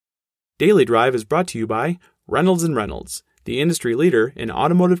Daily Drive is brought to you by Reynolds & Reynolds, the industry leader in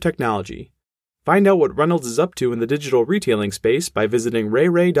automotive technology. Find out what Reynolds is up to in the digital retailing space by visiting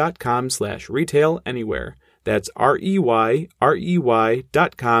rayrey.com/retailanywhere. That's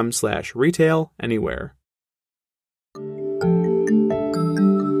REYREY.com/retailanywhere.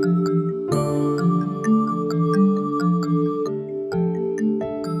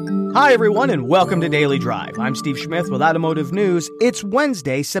 Hi, everyone, and welcome to Daily Drive. I'm Steve Smith with Automotive News. It's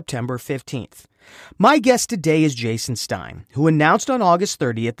Wednesday, September 15th. My guest today is Jason Stein, who announced on August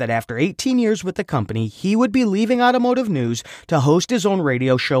 30th that after 18 years with the company, he would be leaving Automotive News to host his own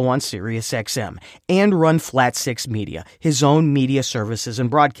radio show on SiriusXM and run Flat 6 Media, his own media services and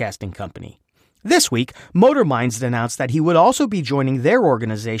broadcasting company. This week, MotorMinds announced that he would also be joining their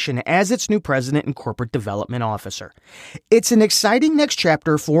organization as its new president and corporate development officer. It's an exciting next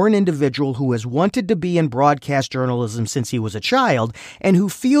chapter for an individual who has wanted to be in broadcast journalism since he was a child and who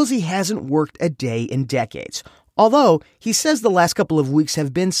feels he hasn't worked a day in decades. Although, he says the last couple of weeks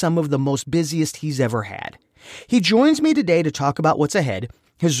have been some of the most busiest he's ever had. He joins me today to talk about what's ahead,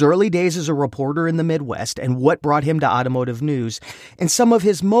 his early days as a reporter in the Midwest and what brought him to Automotive News, and some of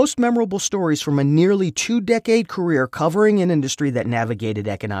his most memorable stories from a nearly 2-decade career covering an industry that navigated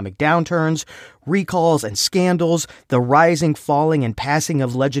economic downturns, recalls and scandals, the rising, falling, and passing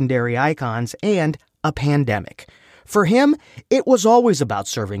of legendary icons, and a pandemic. For him, it was always about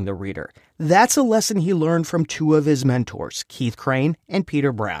serving the reader. That's a lesson he learned from two of his mentors, Keith Crane and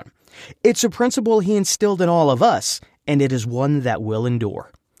Peter Brown. It's a principle he instilled in all of us, and it is one that will endure.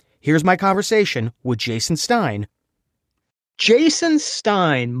 Here's my conversation with Jason Stein. Jason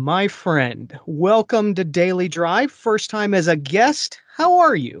Stein, my friend, welcome to Daily Drive. First time as a guest. How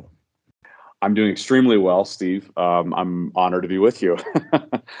are you? I'm doing extremely well, Steve. I'm honored to be with you.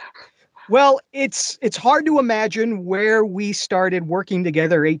 Well, it's hard to imagine where we started working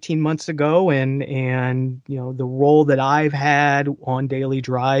together 18 months ago and you know the role that I've had on Daily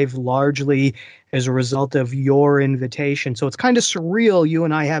Drive largely as a result of your invitation. So it's kind of surreal, you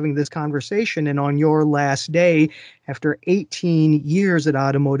and I having this conversation, and on your last day after 18 years at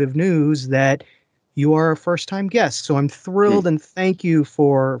Automotive News that you are a first-time guest. So I'm thrilled and thank you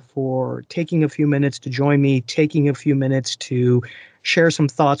for taking a few minutes to join me, taking a few minutes to share some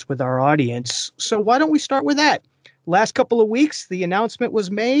thoughts with our audience. So why don't we start with that? Last couple of weeks, the announcement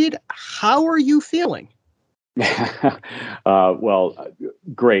was made. How are you feeling? Well,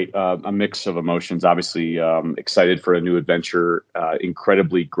 great. A mix of emotions. Obviously, excited for a new adventure.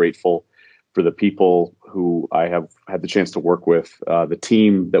 Incredibly grateful for the people who I have had the chance to work with, the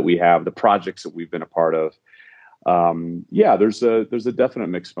team that we have, the projects that we've been a part of. There's a definite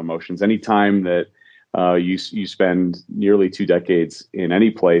mix of emotions. Anytime that you spend nearly 2 decades in any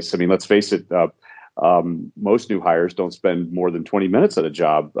place. I mean, let's face it, most new hires don't spend more than 20 minutes at a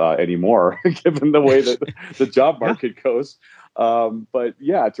job anymore, given the way that the job market goes. But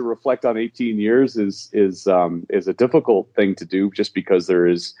yeah, to reflect on 18 years is a difficult thing to do, just because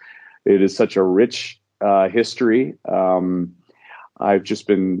it is such a rich history. I've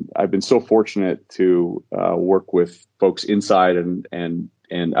been so fortunate to work with folks inside and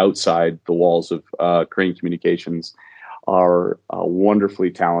outside the walls of Crane Communications, are a wonderfully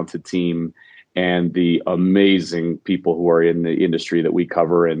talented team and the amazing people who are in the industry that we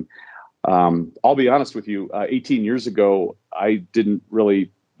cover. And I'll be honest with you, 18 years ago, I didn't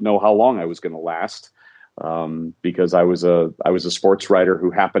really know how long I was going to last, because I was a sports writer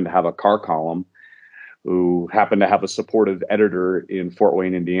who happened to have a car column, who happened to have a supportive editor in Fort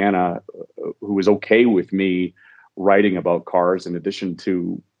Wayne, Indiana, who was okay with me writing about cars in addition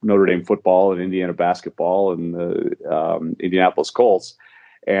to Notre Dame football and Indiana basketball and the Indianapolis Colts.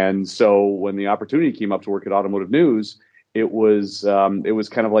 And so when the opportunity came up to work at Automotive News, it was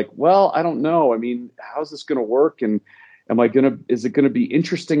kind of like, well, I don't know. I mean, how's this going to work? And is it going to be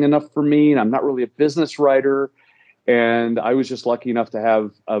interesting enough for me? And I'm not really a business writer. And I was just lucky enough to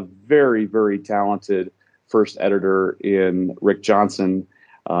have a very, very talented first editor in Rick Johnson,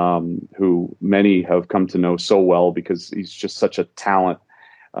 who many have come to know so well because he's just such a talent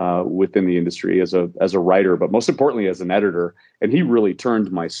within the industry as a writer, but most importantly as an editor. And he really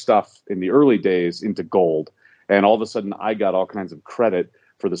turned my stuff in the early days into gold. And all of a sudden I got all kinds of credit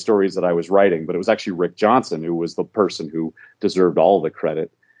for the stories that I was writing, but it was actually Rick Johnson who was the person who deserved all the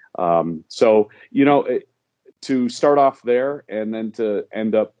credit. To start off there and then to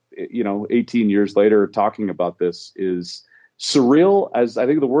end up, 18 years later talking about this is surreal. As I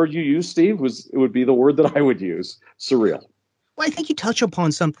think the word you used, Steve, would be the word that I would use, surreal. Well, I think you touch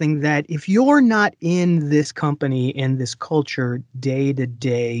upon something that if you're not in this company and this culture day to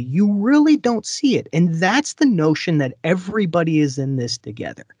day, you really don't see it. And that's the notion that everybody is in this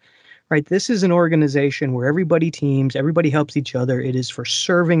together, right? This is an organization where everybody teams, everybody helps each other. It is for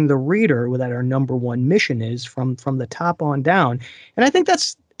serving the reader, that our number one mission is from the top on down. And I think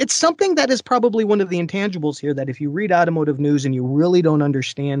it's something that is probably one of the intangibles here, that if you read automotive news and you really don't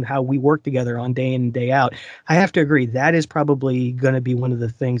understand how we work together on day in and day out, I have to agree that is probably going to be one of the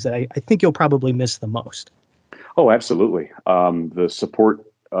things that I think you'll probably miss the most. Oh, absolutely. The support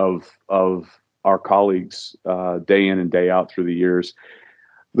of our colleagues day in and day out through the years.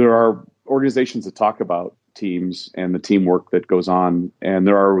 There are organizations that talk about teams and the teamwork that goes on, and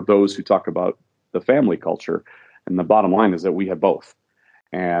there are those who talk about the family culture. And the bottom line is that we have both.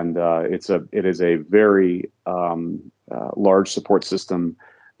 And it is a very large support system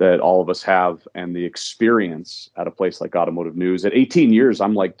that all of us have, and the experience at a place like Automotive News. At 18 years,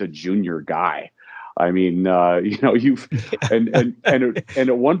 I'm like the junior guy. I mean, you've and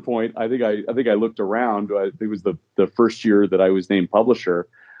at one point, I think I looked around. It was the first year that I was named publisher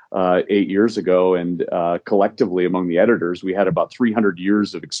 8 years ago, and collectively among the editors, we had about 300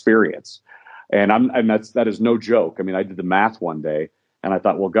 years of experience, and that is no joke. I mean, I did the math one day. And I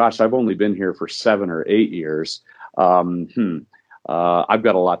thought, well, gosh, I've only been here for 7 or 8 years. I've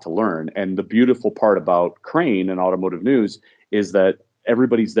got a lot to learn. And the beautiful part about Crane and Automotive News is that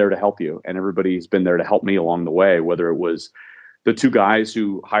everybody's there to help you. And everybody's been there to help me along the way, whether it was the two guys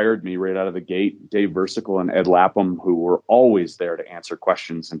who hired me right out of the gate, Dave Versicle and Ed Lapham, who were always there to answer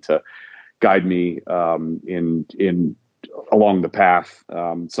questions and to guide me in along the path.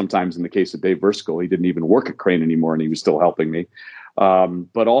 Sometimes in the case of Dave Versicle, he didn't even work at Crane anymore, and he was still helping me.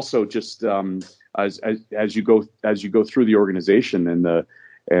 But also just as you go through the organization and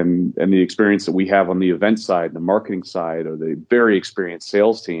the experience that we have on the event side, the marketing side, or the very experienced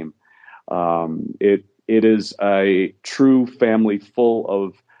sales team, it is a true family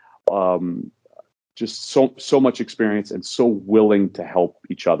full of just so much experience and so willing to help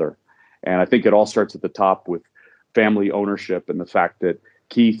each other. And I think it all starts at the top with family ownership and the fact that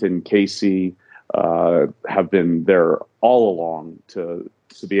Keith and Casey have been there all along to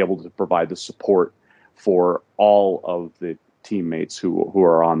be able to provide the support for all of the teammates who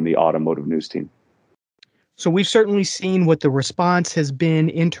are on the Automotive News team. So we've certainly seen what the response has been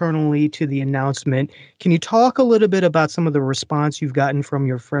internally to the announcement. Can you talk a little bit about some of the response you've gotten from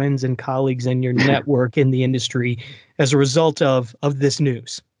your friends and colleagues and your network in the industry as a result of this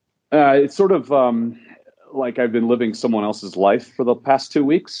news? It's sort of like I've been living someone else's life for the past 2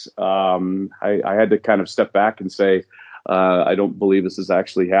 weeks. I had to kind of step back and say, I don't believe this has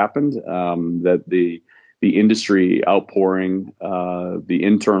actually happened, that the industry outpouring, the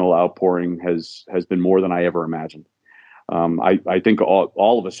internal outpouring has been more than I ever imagined. I think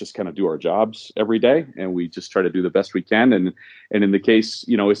all of us just kind of do our jobs every day, and we just try to do the best we can. And in the case,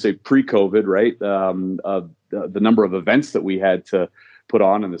 it's a pre-COVID, right? The number of events that we had to put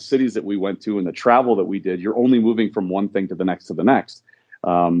on and the cities that we went to and the travel that we did, you're only moving from one thing to the next to the next.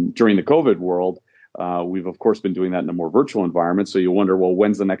 During the COVID world, we've of course been doing that in a more virtual environment. So you wonder, well,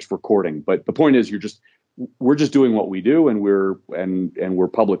 when's the next recording? But the point is, we're just doing what we do, and we're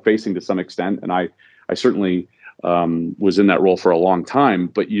public facing to some extent. And I certainly was in that role for a long time,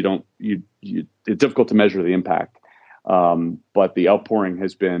 but it's difficult to measure the impact. But the outpouring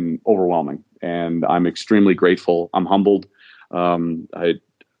has been overwhelming, and I'm extremely grateful. I'm humbled.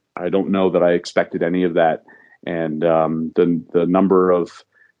 I don't know that I expected any of that. And the number of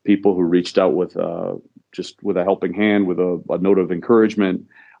people who reached out with just with a helping hand, with a note of encouragement,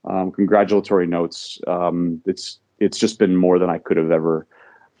 congratulatory notes. It's just been more than I could have ever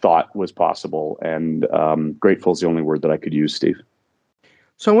thought was possible. And grateful is the only word that I could use, Steve.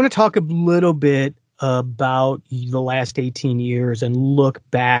 So I want to talk a little bit about the last 18 years and look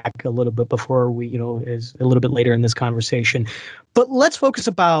back a little bit before we, is a little bit later in this conversation. But let's focus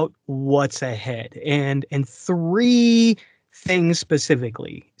about what's ahead and 3 things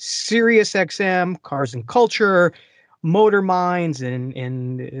specifically: SiriusXM, Cars and Culture, Motor Minds,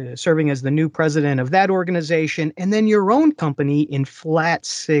 and serving as the new president of that organization, and then your own company in Flat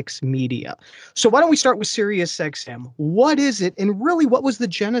 6 Media. So why don't we start with SiriusXM? What is it, and really what was the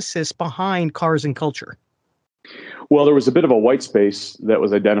genesis behind Cars and Culture? Well, there was a bit of a white space that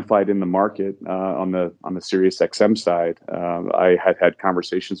was identified in the market on the SiriusXM side. I had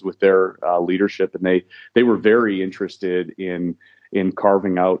conversations with their leadership, and they were very interested in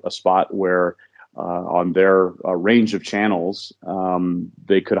carving out a spot where on their range of channels,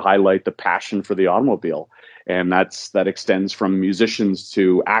 they could highlight the passion for the automobile. And that extends from musicians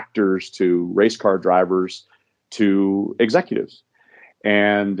to actors to race car drivers to executives.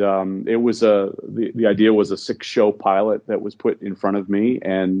 And it was the idea was a 6-show pilot that was put in front of me,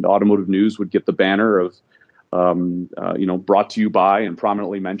 and Automotive News would get the banner of brought to you by and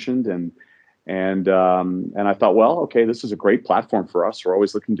prominently mentioned. And I thought, well, okay, this is a great platform for us. We're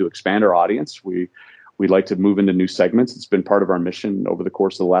always looking to expand our audience. We'd like to move into new segments. It's been part of our mission over the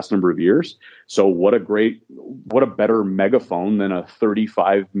course of the last number of years. So what a better megaphone than a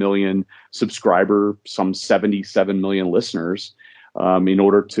 35 million subscriber, some 77 million listeners, in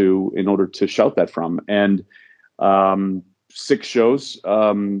order to shout that from. And 6 shows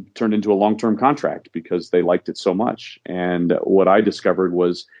turned into a long-term contract because they liked it so much. And what I discovered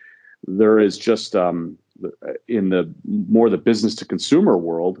was there is just in the business to consumer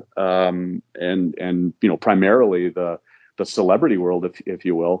world, and primarily the celebrity world, if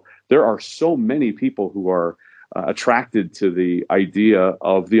you will, there are so many people who are attracted to the idea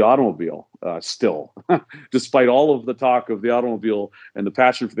of the automobile still, despite all of the talk of the automobile and the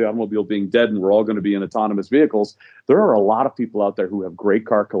passion for the automobile being dead and we're all going to be in autonomous vehicles. There are a lot of people out there who have great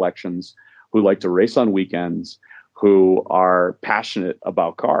car collections, who like to race on weekends, who are passionate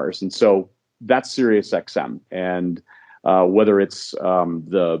about cars. And so that's SiriusXM. And whether it's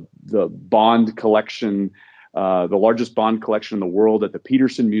the Bond collection, the largest Bond collection in the world at the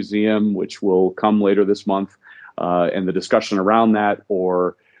Peterson Museum, which will come later this month, and the discussion around that,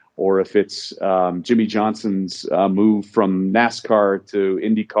 or if it's Jimmy Johnson's move from NASCAR to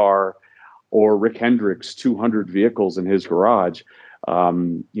IndyCar, or Rick Hendrick's 200 vehicles in his garage,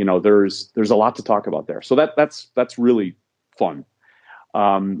 there's a lot to talk about there. So that's really fun.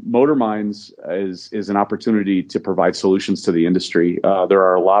 Motor Minds is an opportunity to provide solutions to the industry. There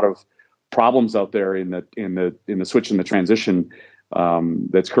are a lot of problems out there in the switch and the transition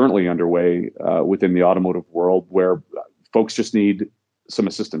that's currently underway within the automotive world, where folks just need some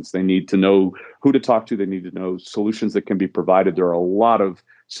assistance. They need to know who to talk to. They need to know solutions that can be provided. There are a lot of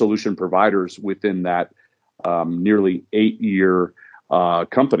solution providers within that nearly 8-year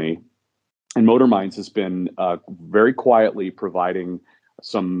company. And Motor Minds has been very quietly providing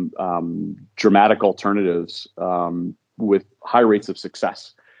some dramatic alternatives with high rates of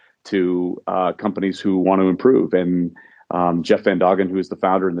success to companies who want to improve. And Jeff Van Doggen, who is the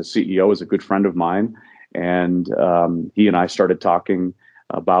founder and the CEO, is a good friend of mine. And he and I started talking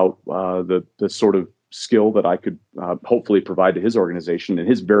about the sort of skill that I could hopefully provide to his organization and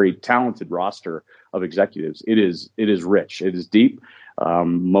his very talented roster of executives. It is rich. It is deep.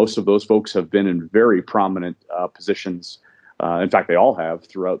 Most of those folks have been in very prominent positions. In fact, they all have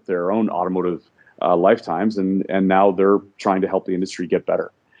throughout their own automotive lifetimes, and now they're trying to help the industry get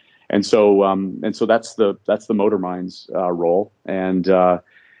better. And so that's the Motor Minds role. And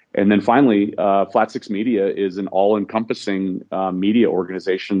then finally, Flat Six Media is an all-encompassing media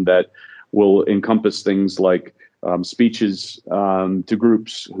organization that will encompass things like speeches to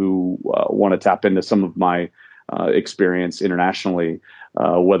groups who want to tap into some of my experience internationally,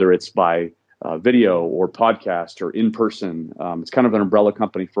 whether it's by video or podcast or in person. It's kind of an umbrella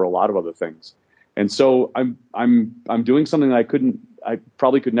company for a lot of other things. And so I'm doing something that I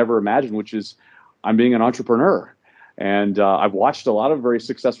probably could never imagine, which is I'm being an entrepreneur. And I've watched a lot of very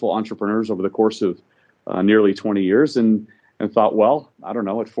successful entrepreneurs over the course of nearly 20 years and thought, well, I don't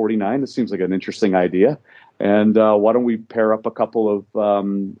know, at 49, this seems like an interesting idea. And why don't we pair up a couple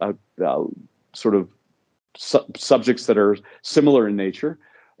of sort of subjects that are similar in nature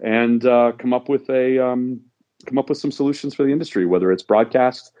and come up with some solutions for the industry, whether it's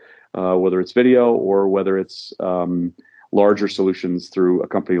broadcast, whether it's video, or whether it's larger solutions through a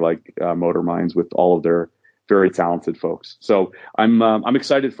company like Motor Minds with all of their very talented folks. So I'm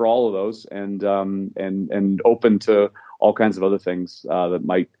excited for all of those and open to all kinds of other things that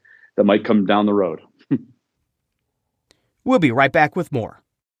might come down the road. We'll be right back with more.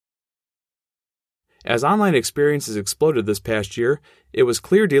 As online experiences exploded this past year, it was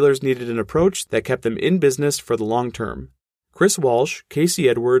clear dealers needed an approach that kept them in business for the long term. Chris Walsh, Casey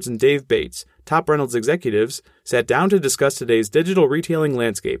Edwards, and Dave Bates, top Reynolds executives, sat down to discuss today's digital retailing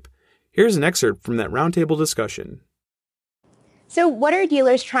landscape. Here's an excerpt from that roundtable discussion. So what are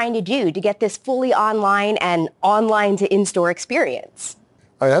dealers trying to do to get this fully online and online to in-store experience?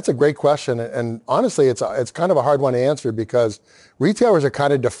 I mean, that's a great question. And honestly, it's kind of a hard one to answer because retailers are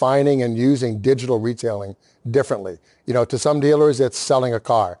kind of defining and using digital retailing differently. You know, to some dealers, it's selling a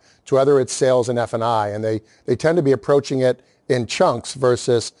car. To others, it's sales and F&I. And they tend to be approaching it in chunks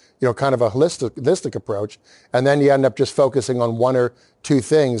versus, kind of a holistic approach. And then you end up just focusing on one or two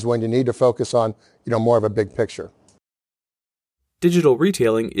things when you need to focus on, more of a big picture. Digital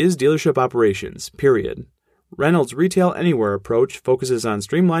retailing is dealership operations, period. Reynolds' Retail Anywhere approach focuses on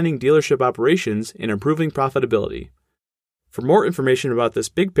streamlining dealership operations and improving profitability. For more information about this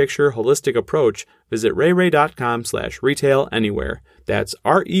big picture, holistic approach, visit rayrey.com/retail anywhere. That's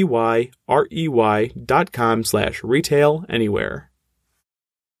REYREY.com/retail anywhere.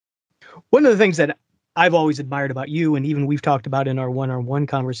 One of the things that I've always admired about you, and even we've talked about in our one-on-one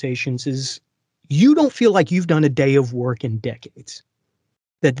conversations, is you don't feel like you've done a day of work in decades.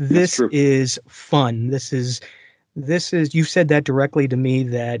 That this is fun. This is, you've said that directly to me,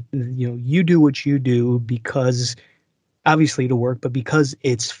 that, you do what you do because obviously to work, but because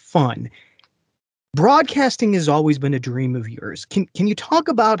it's fun. Broadcasting has always been a dream of yours. Can you talk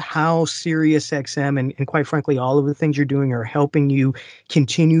about how SiriusXM and quite frankly, all of the things you're doing are helping you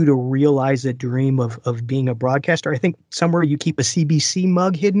continue to realize the dream of being a broadcaster? I think somewhere you keep a CBC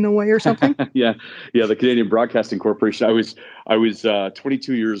mug hidden away or something. Yeah. The Canadian Broadcasting Corporation. I was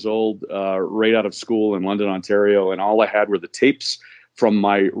 22 years old, right out of school in London, Ontario, and all I had were the tapes from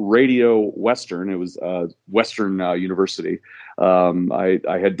my radio Western. It was Western University. I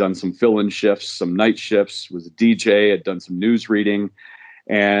had done some fill-in shifts, some night shifts, was a DJ, had done some news reading,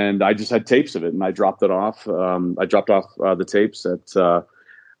 and I just had tapes of it, and I dropped it off. I dropped off the tapes at the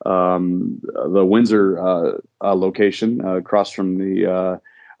Windsor location across from the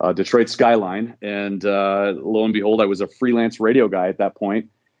Detroit skyline. And lo and behold, I was a freelance radio guy at that point.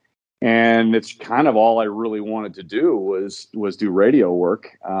 And it's kind of all I really wanted to do was do radio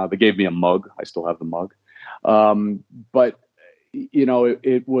work. They gave me a mug. I still have the mug. But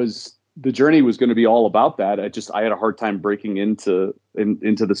it was, the journey was going to be all about that. I had a hard time breaking into the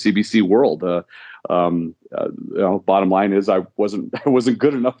CBC world. Bottom line is I wasn't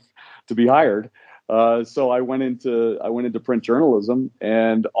good enough to be hired. So I went into print journalism,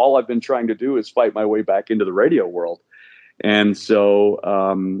 and all I've been trying to do is fight my way back into the radio world. And so,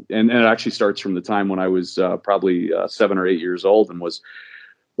 and it actually starts from the time when I was probably 7 or 8 years old, and was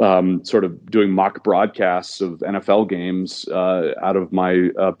sort of doing mock broadcasts of NFL games out of my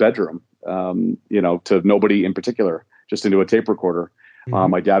bedroom, to nobody in particular, just into a tape recorder.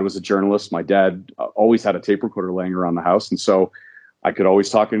 Mm-hmm. My dad was a journalist. My dad always had a tape recorder laying around the house. And so I could always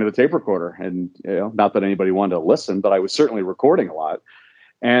talk into the tape recorder, and, not that anybody wanted to listen, but I was certainly recording a lot.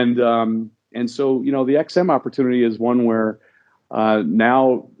 And so, the XM opportunity is one where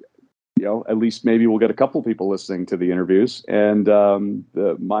now, at least maybe we'll get a couple people listening to the interviews, and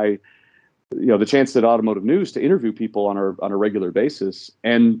the chance at Automotive News to interview people on a regular basis.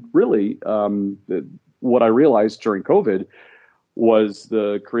 And really, what I realized during COVID was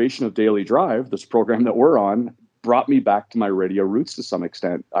the creation of Daily Drive, this program that we're on, brought me back to my radio roots to some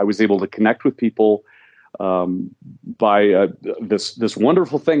extent. I was able to connect with people by this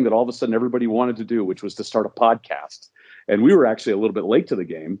wonderful thing that all of a sudden everybody wanted to do, which was to start a podcast. And we were actually a little bit late to the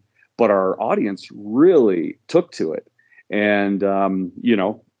game, but our audience really took to it. And,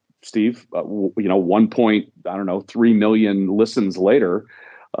 Steve, 1.3 million listens later,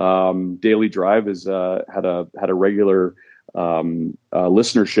 Daily Drive had a regular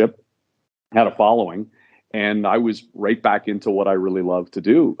listenership, had a following, and I was right back into what I really love to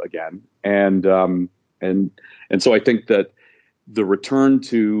do again. And so I think that the return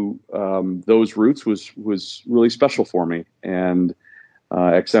to those roots was really special for me. And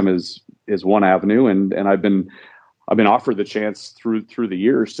XM is one avenue, and I've been offered the chance through the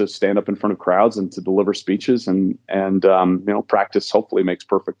years to stand up in front of crowds and to deliver speeches, and practice hopefully makes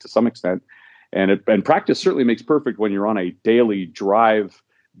perfect to some extent. And practice certainly makes perfect when you're on a Daily Drive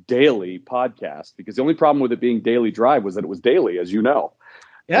daily podcast, because the only problem with it being Daily Drive was that it was daily, as you know.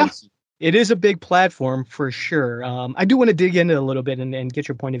 Yeah. It is a big platform for sure. I do want to dig into it a little bit and get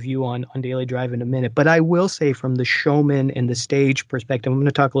your point of view on Daily Drive in a minute. But I will say, from the showman and the stage perspective, I'm going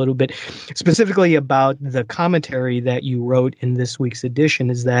to talk a little bit specifically about the commentary that you wrote in this week's edition.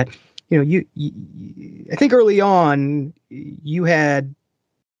 Is that, you I think early on you had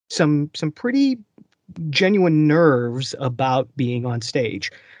some pretty genuine nerves about being on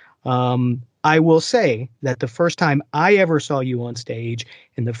stage. I will say that the first time I ever saw you on stage,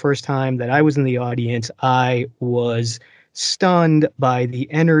 and the first time that I was in the audience, I was stunned by the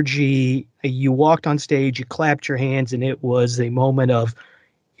energy. You walked on stage, you clapped your hands, and it was a moment of,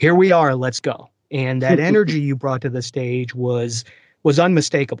 here we are, let's go. And that energy you brought to the stage was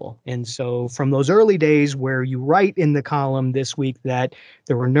unmistakable. And so from those early days where you write in the column this week that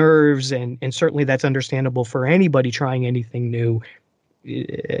there were nerves, and certainly that's understandable for anybody trying anything new,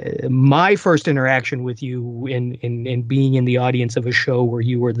 my first interaction with you in being in the audience of a show where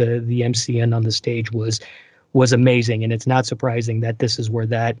you were the MC and on the stage was amazing. And it's not surprising that this is where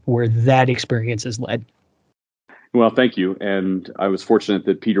that experience has led. Well, thank you. And I was fortunate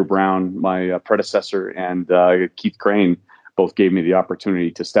that Peter Brown, my predecessor, and Keith Crane both gave me the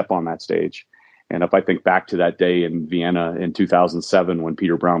opportunity to step on that stage. And if I think back to that day in Vienna in 2007, when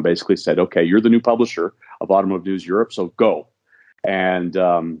Peter Brown basically said, okay, you're the new publisher of Automotive News Europe, so go. And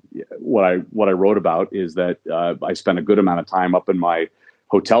what I wrote about is that I spent a good amount of time up in my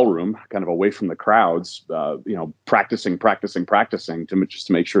hotel room, kind of away from the crowds, practicing just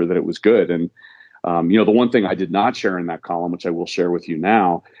to make sure that it was good. And the one thing I did not share in that column, which I will share with you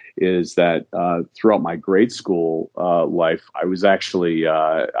now, is that throughout my grade school life, I was actually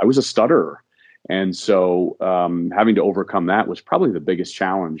I was a stutterer. And so having to overcome that was probably the biggest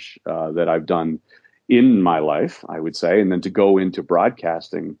challenge that I've done in my life, I would say. And then to go into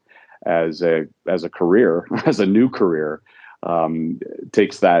broadcasting as a career, as a new career,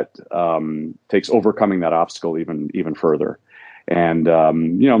 takes overcoming that obstacle even further. And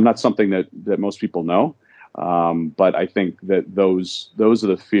not something that most people know, but I think that those are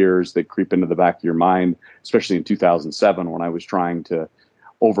the fears that creep into the back of your mind, especially in 2007 when I was trying to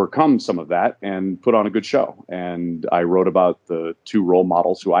overcome some of that and put on a good show. And I wrote about the two role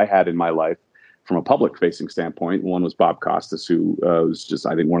models who I had in my life from a public-facing standpoint. One was Bob Costas, who was just,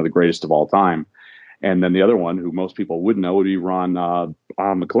 I think, one of the greatest of all time. And then the other one, who most people would know, would be Ron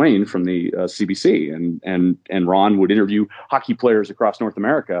McLean from the CBC. And Ron would interview hockey players across North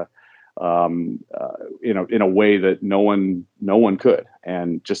America, in a way that no one could,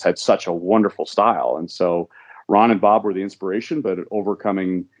 and just had such a wonderful style. And so Ron and Bob were the inspiration, but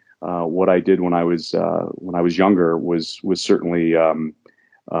overcoming what I did when I was younger was certainly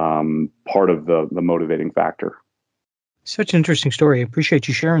part of the motivating factor. Such an interesting story. I appreciate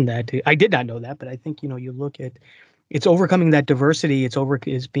you sharing that. I did not know that, but I think, you look at it's overcoming that diversity.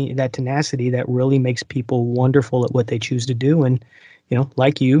 It's being that tenacity that really makes people wonderful at what they choose to do. And,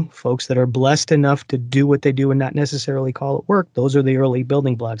 like you, folks that are blessed enough to do what they do and not necessarily call it work. Those are the early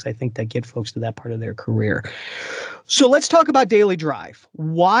building blocks, I think, that get folks to that part of their career. So let's talk about Daily Drive.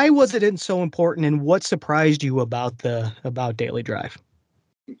 Why was it so important, and what surprised you about Daily Drive?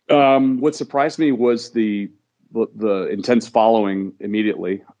 What surprised me was the intense following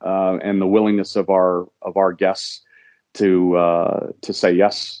immediately, and the willingness of our guests to say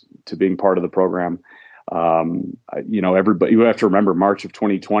yes to being part of the program. Everybody, you have to remember, March of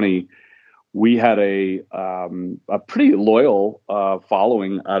 2020, we had a pretty loyal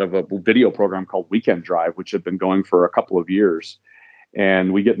following out of a video program called Weekend Drive, which had been going for a couple of years.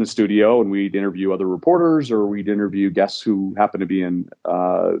 And we get in the studio and we'd interview other reporters, or we'd interview guests who happen to be in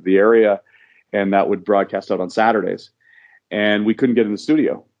the area, and that would broadcast out on Saturdays. And we couldn't get in the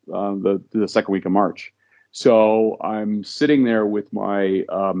studio the second week of March. So I'm sitting there with my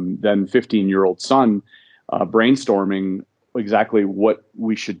then 15-year-old son, brainstorming exactly what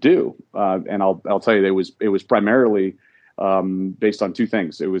we should do. And I'll tell you, it was primarily based on two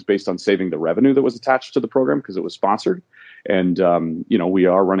things. It was based on saving the revenue that was attached to the program because it was sponsored. And, we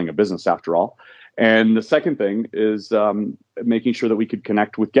are running a business after all. And the second thing is making sure that we could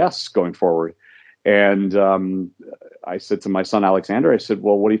connect with guests going forward. And I said to my son, Alexander, I said,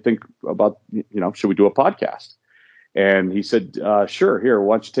 well, what do you think about, should we do a podcast? And he said, sure, here,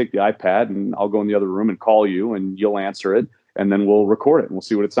 why don't you take the iPad and I'll go in the other room and call you and you'll answer it. And then we'll record it and we'll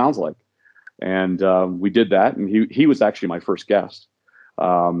see what it sounds like. And we did that. And he was actually my first guest.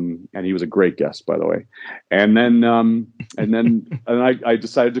 And he was a great guest, by the way. And then I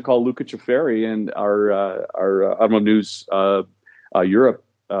decided to call Luca Ciferri, and our Automotive News Europe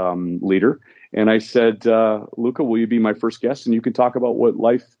leader. And I said, Luca, will you be my first guest? And you can talk about what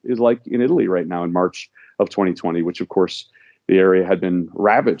life is like in Italy right now in March of 2020, which, of course, the area had been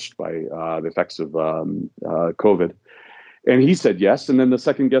ravaged by the effects of COVID. And he said yes. And then the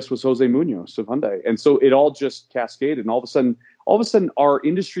second guest was Jose Munoz of Hyundai. And so it all just cascaded. And all of a sudden, our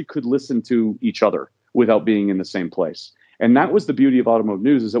industry could listen to each other without being in the same place. And that was the beauty of Automotive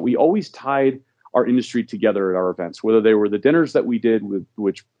News, is that we always tied our industry together at our events, whether they were the dinners that we did,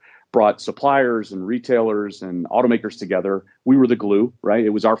 which brought suppliers and retailers and automakers together. We were the glue, right? It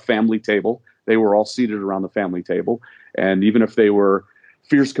was our family table. They were all seated around the family table. And even if they were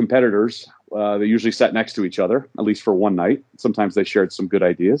fierce competitors, they usually sat next to each other, at least for one night. Sometimes they shared some good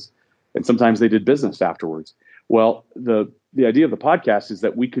ideas, and sometimes they did business afterwards. Well, the idea of the podcast is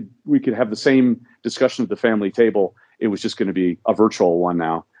that we could have the same discussion at the family table. It was just going to be a virtual one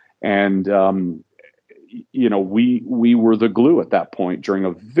now. And, we were the glue at that point during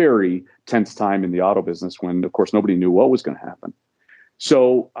a very tense time in the auto business when, of course, nobody knew what was going to happen.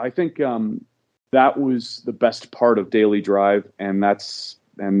 So I think that was the best part of Daily Drive, and that's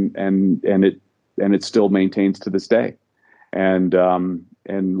it still maintains to this day. And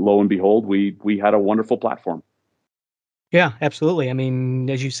lo and behold, we had a wonderful platform. Yeah, absolutely. I mean,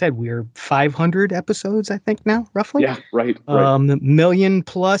 as you said, we're 500 episodes, I think now, roughly. Yeah, right. Million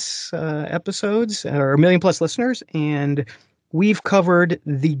plus episodes or a million plus listeners, and we've covered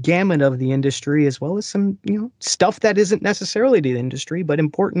the gamut of the industry as well as some, stuff that isn't necessarily the industry but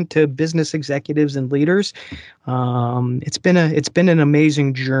important to business executives and leaders. It's been an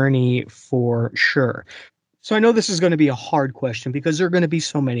amazing journey for sure. So I know this is going to be a hard question because there are going to be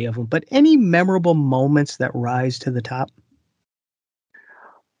so many of them, but any memorable moments that rise to the top?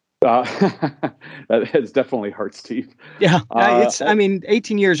 Uh, it's definitely hard, Steve. Yeah, I mean,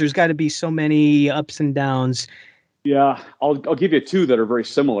 18 years, there's got to be so many ups and downs. Yeah, I'll give you two that are very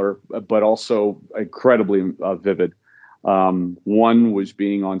similar, but also incredibly vivid. One was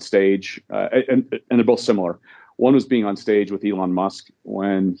being on stage, and they're both similar. One was being on stage with Elon Musk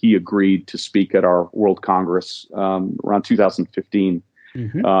when he agreed to speak at our World Congress around 2015,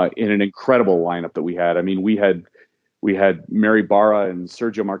 in an incredible lineup that we had. I mean, we had Mary Barra and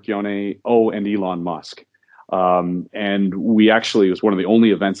Sergio Marchionne, and Elon Musk. And we actually, it was one of the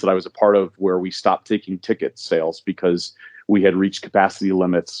only events that I was a part of where we stopped taking ticket sales because we had reached capacity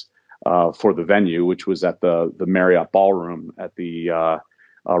limits for the venue, which was at the Marriott Ballroom at the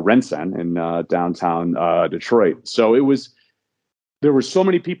RenCen in downtown Detroit. So there were so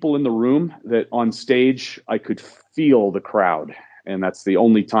many people in the room that on stage I could feel the crowd. And that's the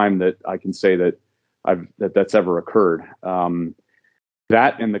only time that I can say that that's ever occurred.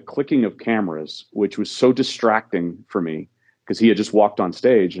 That and the clicking of cameras, which was so distracting for me because he had just walked on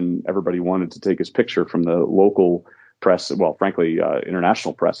stage and everybody wanted to take his picture from the local press, well, frankly,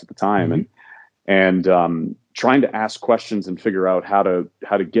 international press at the time, and trying to ask questions and figure out how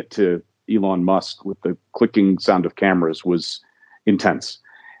to get to Elon Musk with the clicking sound of cameras was intense.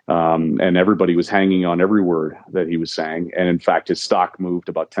 And everybody was hanging on every word that he was saying. And in fact, his stock moved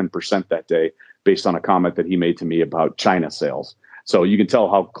about 10% that day based on a comment that he made to me about China sales. So you can tell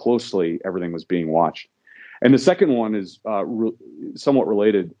how closely everything was being watched. And the second one is somewhat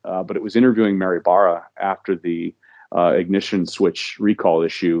related, but it was interviewing Mary Barra after the ignition switch recall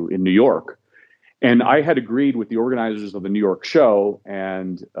issue in New York. And I had agreed with the organizers of the New York show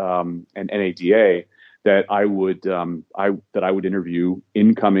and NADA that I would interview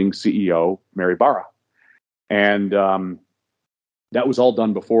incoming CEO Mary Barra. And that was all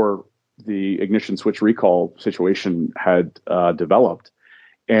done before the ignition switch recall situation had developed.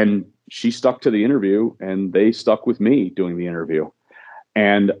 And she stuck to the interview and they stuck with me doing the interview.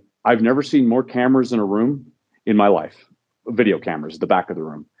 And I've never seen more cameras in a room in my life, video cameras at the back of the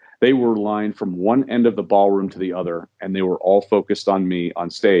room. They were lined from one end of the ballroom to the other, and they were all focused on me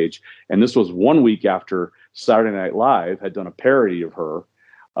on stage. And this was 1 week after Saturday Night Live had done a parody of her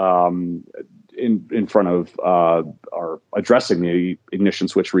in front of or addressing the ignition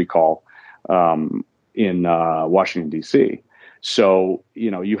switch recall in Washington, D.C. So,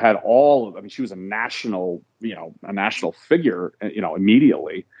 you had she was a national figure,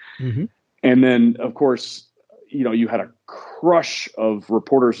 immediately. Mm-hmm. And then, of course, you had a crush of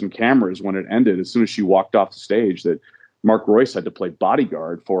reporters and cameras when it ended. As soon as she walked off the stage, that Mark Royce had to play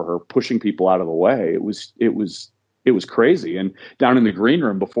bodyguard for her, pushing people out of the way. It was crazy. And down in the green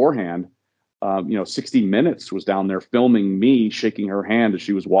room beforehand, 60 Minutes was down there filming me shaking her hand as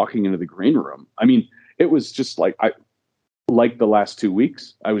she was walking into the green room. I mean, it was just like the last 2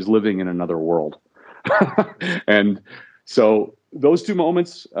 weeks, I was living in another world. And so those two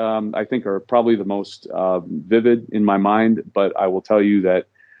moments, I think, are probably the most vivid in my mind. But I will tell you that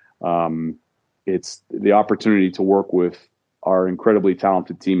it's the opportunity to work with our incredibly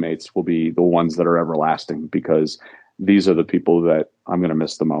talented teammates will be the ones that are everlasting, because these are the people that I'm going to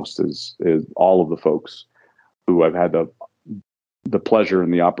miss the most, is all of the folks who I've had the pleasure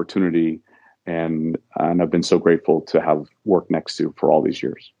and the opportunity and I've been so grateful to have worked next to for all these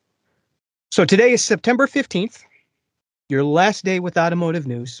years. So today is September 15th, your last day with Automotive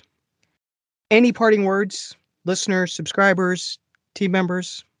News. Any parting words, listeners, subscribers, team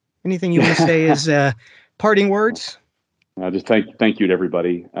members, anything you want to say is parting words? Just thank you to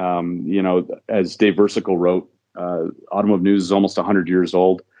everybody. As Dave Versicle wrote, Automotive News is almost 100 years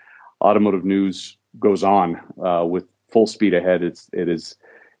old. Automotive News goes on with full speed ahead. It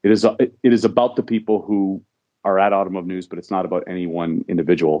is about the people who are at Automotive News, but it's not about any one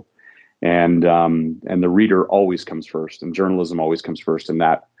individual. And the reader always comes first, and journalism always comes first, and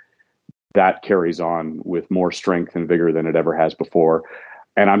that carries on with more strength and vigor than it ever has before.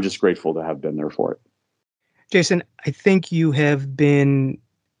 And I'm just grateful to have been there for it. Jason, I think you have been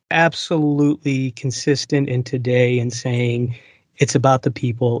absolutely consistent in today in saying it's about the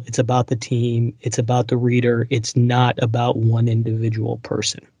people, it's about the team, it's about the reader, it's not about one individual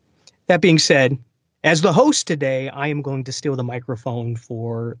person. That being said, As the host today, I am going to steal the microphone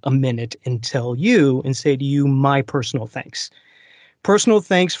for a minute and tell you and say to you my personal thanks. Personal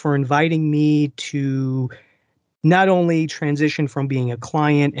thanks for inviting me to not only transition from being a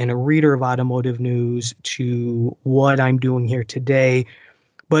client and a reader of automotive news to what I'm doing here today,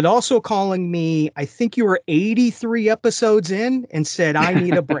 but also calling me, I think you were 83 episodes in, and said, I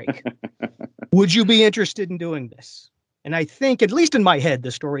need a break. Would you be interested in doing this? And I think, at least in my head,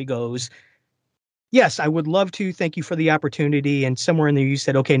 the story goes, yes, I would love to. Thank you for the opportunity. And somewhere in there, you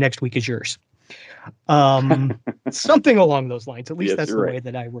said, okay, next week is yours. Something along those lines. At least Yes, that's the right. way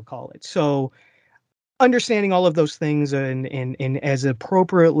that I recall it. So understanding all of those things and as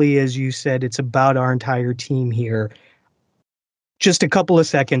appropriately as you said, it's about our entire team here. Just a couple of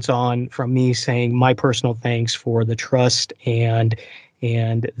seconds on from me saying my personal thanks for the trust and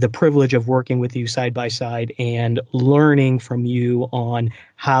the privilege of working with you side by side and learning from you on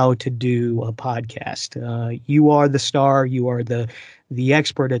how to do a podcast. You are the star. You are the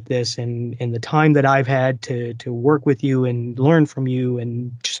expert at this, and the time that I've had to work with you and learn from you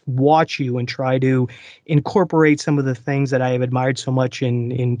and just watch you and try to incorporate some of the things that I have admired so much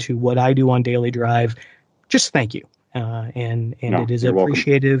into what I do on Daily Drive. Just thank you. And No, it is you're welcome.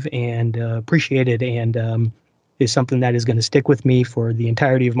 appreciated and is something that is going to stick with me for the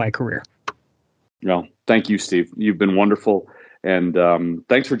entirety of my career. Well, thank you, Steve. You've been wonderful. And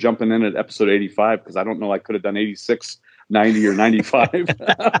thanks for jumping in at episode 85, because I don't know I could have done 86, 90, or 95.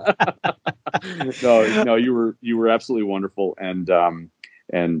 No, you were absolutely wonderful. And I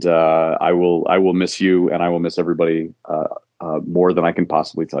will miss you, and I will miss everybody more than I can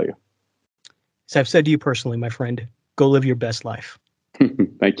possibly tell you. As I've said to you personally, my friend, go live your best life.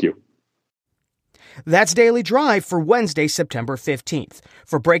 Thank you. That's Daily Drive for Wednesday, September 15th.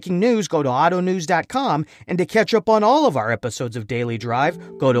 For breaking news, go to autonews.com. And to catch up on all of our episodes of Daily Drive,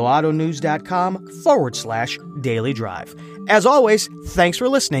 go to autonews.com/Daily Drive. As always, thanks for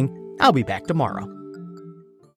listening. I'll be back tomorrow.